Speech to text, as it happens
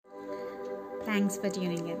Thanks for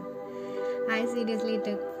tuning in. I seriously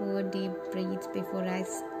took 4 deep breaths before I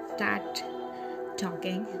start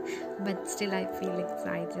talking, but still I feel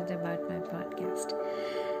excited about my podcast.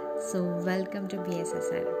 So, welcome to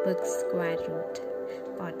BSSR Book Square Root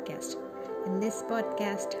podcast. In this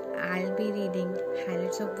podcast, I'll be reading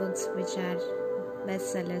highlights of books which are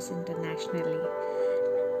bestsellers internationally.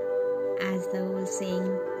 As the old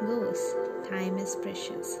saying goes, time is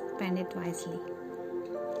precious, spend it wisely.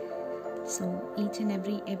 So each and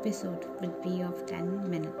every episode will be of 10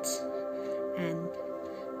 minutes. And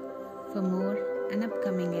for more and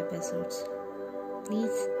upcoming episodes,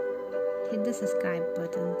 please hit the subscribe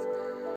button